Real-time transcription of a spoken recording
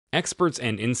Experts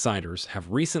and insiders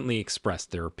have recently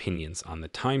expressed their opinions on the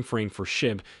time frame for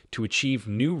Shib to achieve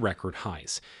new record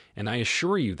highs, and I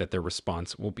assure you that their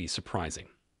response will be surprising.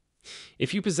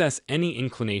 If you possess any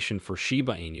inclination for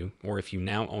Shiba Inu, or if you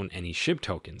now own any Shib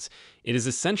tokens, it is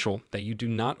essential that you do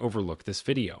not overlook this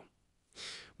video.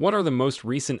 What are the most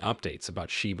recent updates about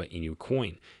Shiba Inu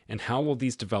Coin, and how will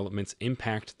these developments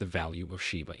impact the value of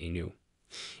Shiba Inu?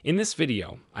 In this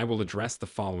video, I will address the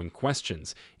following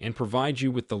questions and provide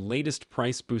you with the latest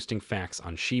price-boosting facts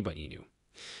on Shiba Inu.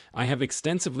 I have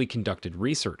extensively conducted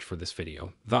research for this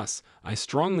video, thus, I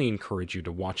strongly encourage you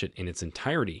to watch it in its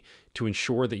entirety to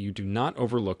ensure that you do not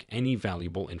overlook any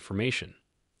valuable information.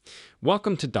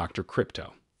 Welcome to Dr.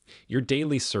 Crypto, your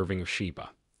daily serving of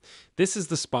Shiba. This is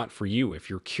the spot for you if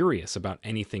you're curious about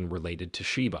anything related to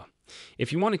Shiba.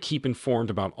 If you want to keep informed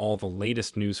about all the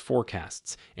latest news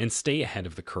forecasts and stay ahead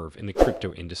of the curve in the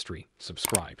crypto industry,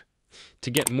 subscribe. To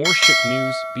get more Shib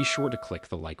news, be sure to click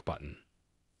the like button.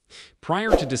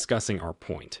 Prior to discussing our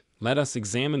point, let us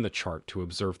examine the chart to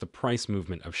observe the price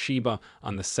movement of Shiba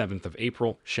on the 7th of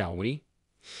April, shall we?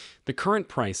 The current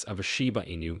price of a Shiba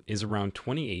Inu is around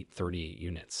 2838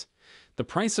 units. The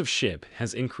price of Shib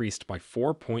has increased by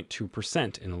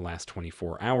 4.2% in the last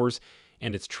 24 hours,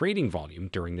 and its trading volume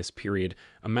during this period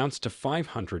amounts to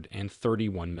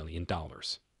 $531 million.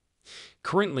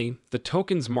 Currently, the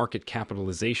token's market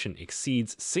capitalization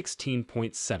exceeds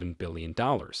 $16.7 billion,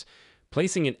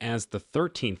 placing it as the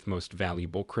 13th most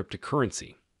valuable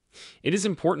cryptocurrency. It is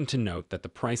important to note that the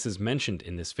prices mentioned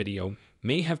in this video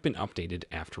may have been updated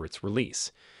after its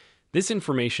release. This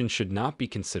information should not be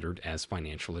considered as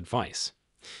financial advice.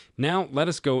 Now, let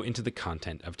us go into the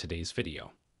content of today's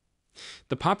video.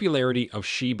 The popularity of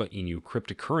Shiba Inu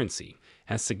cryptocurrency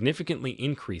has significantly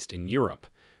increased in Europe,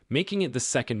 making it the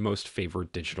second most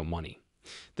favored digital money.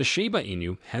 The Shiba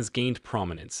Inu has gained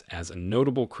prominence as a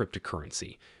notable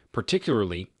cryptocurrency,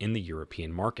 particularly in the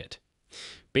European market.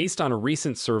 Based on a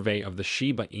recent survey of the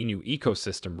Shiba Inu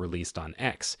ecosystem released on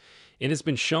X, it has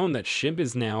been shown that Shib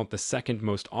is now the second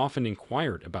most often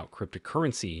inquired about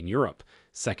cryptocurrency in Europe,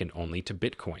 second only to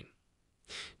Bitcoin.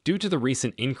 Due to the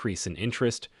recent increase in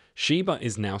interest, Shiba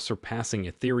is now surpassing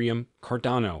Ethereum,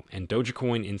 Cardano, and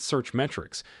Dogecoin in search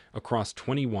metrics across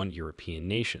 21 European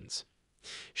nations.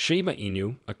 Shiba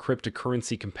Inu, a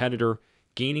cryptocurrency competitor,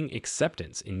 gaining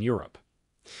acceptance in Europe.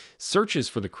 Searches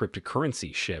for the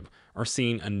cryptocurrency Shib are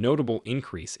seeing a notable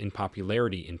increase in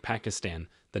popularity in Pakistan,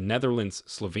 the Netherlands,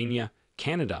 Slovenia,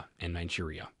 Canada, and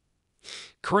Nigeria.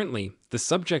 Currently, the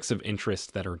subjects of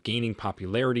interest that are gaining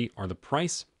popularity are the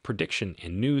price, prediction,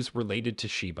 and news related to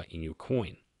Shiba Inu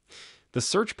Coin. The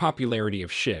search popularity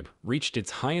of Shib reached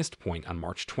its highest point on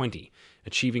March 20,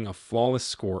 achieving a flawless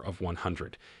score of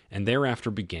 100, and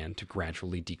thereafter began to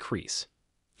gradually decrease.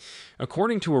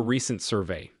 According to a recent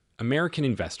survey, American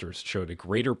investors showed a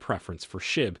greater preference for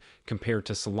Shib compared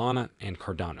to Solana and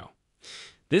Cardano.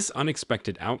 This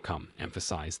unexpected outcome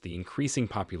emphasized the increasing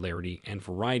popularity and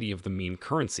variety of the meme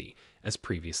currency, as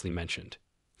previously mentioned.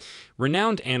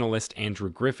 Renowned analyst Andrew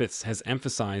Griffiths has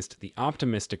emphasized the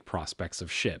optimistic prospects of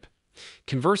Shib.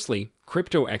 Conversely,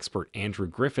 crypto expert Andrew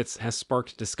Griffiths has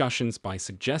sparked discussions by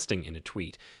suggesting in a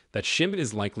tweet that Shib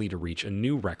is likely to reach a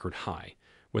new record high,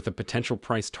 with a potential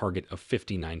price target of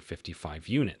 59.55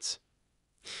 units.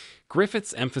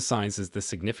 Griffiths emphasizes the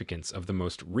significance of the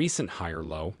most recent higher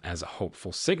low as a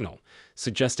hopeful signal,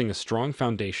 suggesting a strong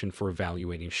foundation for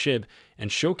evaluating Shib and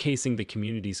showcasing the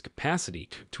community's capacity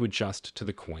to adjust to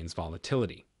the coin's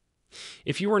volatility.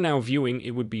 If you are now viewing,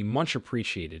 it would be much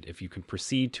appreciated if you could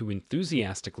proceed to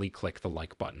enthusiastically click the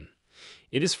like button.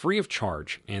 It is free of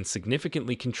charge and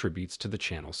significantly contributes to the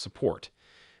channel's support.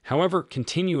 However,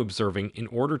 continue observing in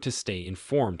order to stay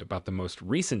informed about the most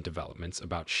recent developments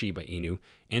about Shiba Inu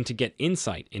and to get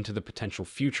insight into the potential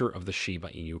future of the Shiba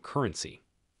Inu currency.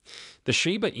 The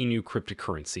Shiba Inu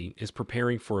cryptocurrency is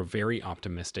preparing for a very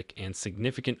optimistic and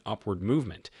significant upward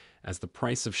movement as the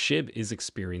price of Shib is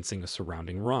experiencing a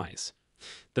surrounding rise.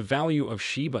 The value of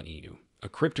Shiba Inu, a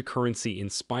cryptocurrency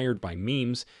inspired by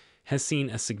memes, has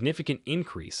seen a significant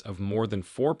increase of more than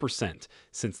 4%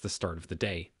 since the start of the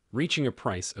day, reaching a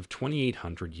price of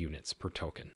 2,800 units per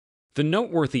token. The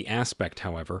noteworthy aspect,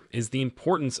 however, is the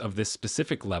importance of this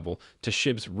specific level to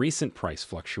Shib's recent price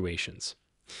fluctuations.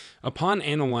 Upon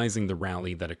analyzing the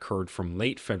rally that occurred from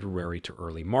late February to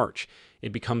early March,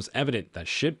 it becomes evident that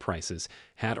Shib prices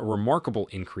had a remarkable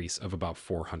increase of about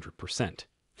 400%.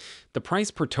 The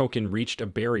price per token reached a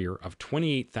barrier of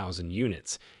 28,000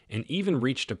 units and even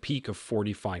reached a peak of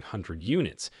 4,500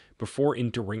 units before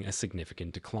enduring a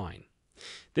significant decline.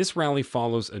 This rally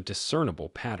follows a discernible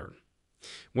pattern.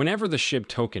 Whenever the Shib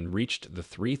token reached the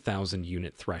 3,000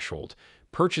 unit threshold,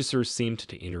 purchasers seemed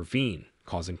to intervene,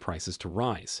 causing prices to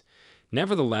rise.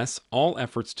 Nevertheless, all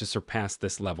efforts to surpass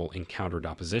this level encountered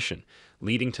opposition,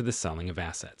 leading to the selling of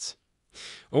assets.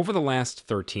 Over the last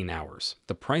 13 hours,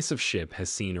 the price of Shib has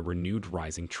seen a renewed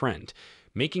rising trend,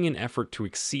 making an effort to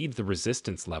exceed the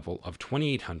resistance level of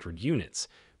 2,800 units,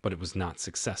 but it was not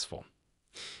successful.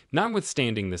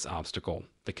 Notwithstanding this obstacle,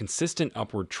 the consistent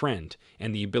upward trend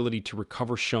and the ability to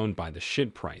recover shown by the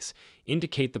SHIB price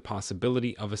indicate the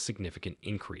possibility of a significant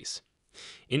increase.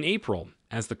 In April,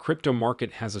 as the crypto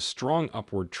market has a strong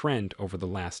upward trend over the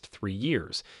last 3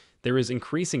 years, there is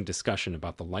increasing discussion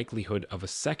about the likelihood of a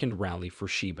second rally for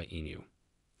Shiba Inu.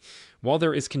 While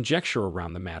there is conjecture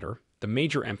around the matter, the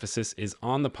major emphasis is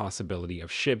on the possibility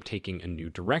of Shib taking a new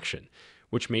direction,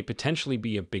 which may potentially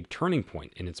be a big turning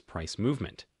point in its price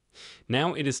movement.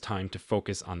 Now it is time to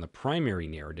focus on the primary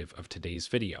narrative of today's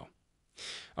video.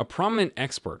 A prominent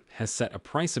expert has set a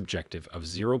price objective of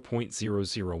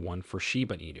 0.001 for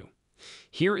Shiba Inu.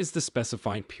 Here is the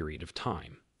specified period of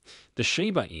time. The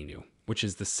Shiba Inu, which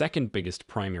is the second biggest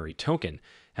primary token,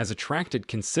 has attracted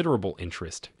considerable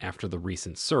interest after the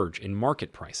recent surge in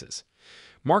market prices.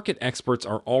 Market experts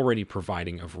are already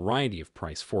providing a variety of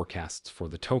price forecasts for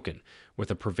the token, with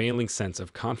a prevailing sense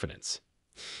of confidence.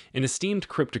 An esteemed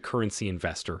cryptocurrency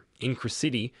investor,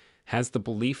 Increscity, has the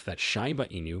belief that Shiba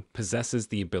Inu possesses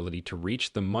the ability to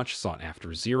reach the much sought-after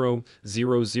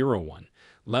 0.001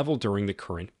 level during the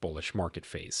current bullish market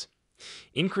phase.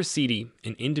 Increscity,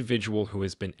 an individual who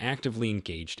has been actively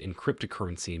engaged in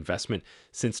cryptocurrency investment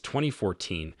since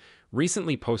 2014,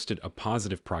 recently posted a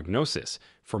positive prognosis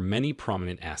for many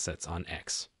prominent assets on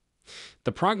X.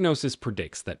 The prognosis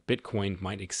predicts that Bitcoin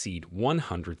might exceed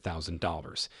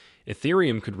 $100,000,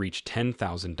 Ethereum could reach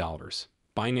 $10,000,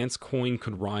 Binance Coin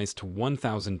could rise to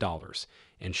 $1,000,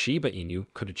 and Shiba Inu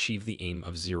could achieve the aim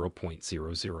of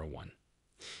 0.001.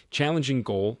 Challenging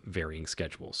goal, varying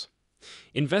schedules.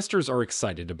 Investors are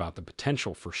excited about the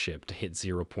potential for Shib to hit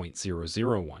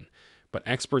 0.001, but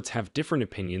experts have different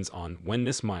opinions on when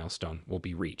this milestone will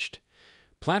be reached.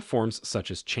 Platforms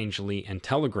such as Changelly and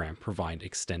Telegram provide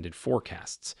extended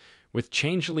forecasts, with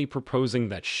Changelly proposing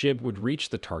that Shib would reach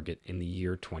the target in the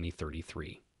year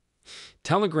 2033.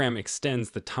 Telegram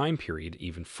extends the time period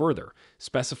even further,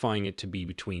 specifying it to be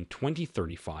between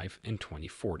 2035 and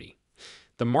 2040.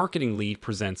 The marketing lead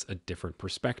presents a different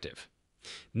perspective.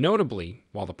 Notably,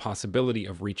 while the possibility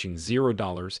of reaching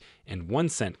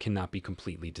 $0.01 cannot be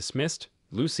completely dismissed,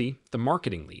 Lucy, the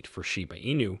marketing lead for Shiba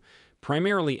Inu,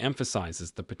 primarily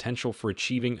emphasizes the potential for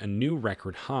achieving a new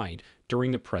record high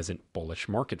during the present bullish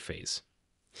market phase.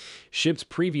 Shib's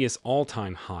previous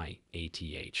all-time high,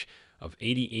 ATH, of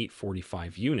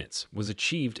 8845 units was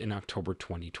achieved in October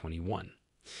 2021.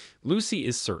 Lucy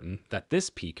is certain that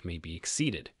this peak may be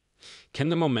exceeded. Can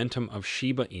the momentum of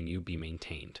Shiba Inu be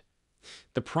maintained?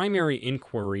 The primary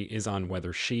inquiry is on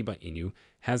whether Shiba Inu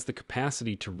has the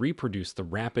capacity to reproduce the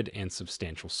rapid and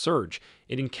substantial surge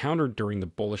it encountered during the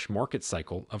bullish market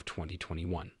cycle of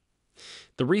 2021.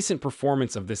 The recent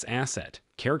performance of this asset,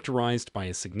 characterized by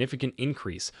a significant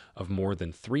increase of more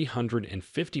than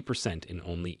 350% in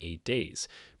only 8 days,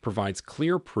 provides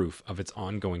clear proof of its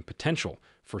ongoing potential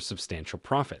for substantial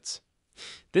profits.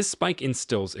 This spike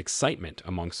instills excitement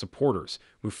among supporters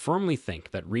who firmly think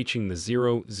that reaching the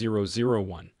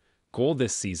 0.001 goal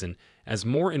this season, as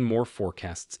more and more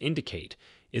forecasts indicate,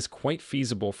 is quite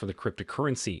feasible for the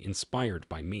cryptocurrency inspired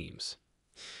by memes.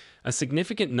 A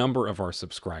significant number of our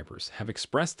subscribers have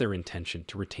expressed their intention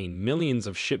to retain millions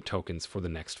of SHIB tokens for the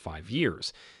next 5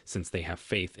 years, since they have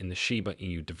faith in the Shiba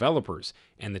Inu developers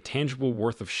and the tangible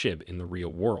worth of SHIB in the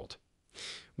real world.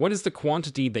 What is the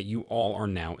quantity that you all are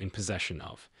now in possession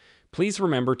of? Please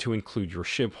remember to include your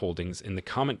SHIB holdings in the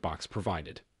comment box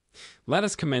provided. Let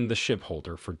us commend the SHIB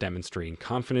holder for demonstrating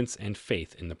confidence and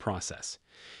faith in the process.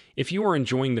 If you are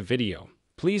enjoying the video,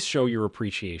 please show your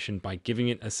appreciation by giving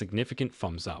it a significant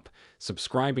thumbs up,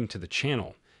 subscribing to the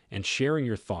channel, and sharing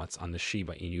your thoughts on the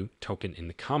Shiba Inu token in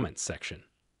the comments section.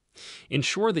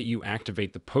 Ensure that you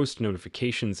activate the post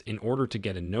notifications in order to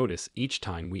get a notice each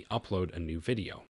time we upload a new video.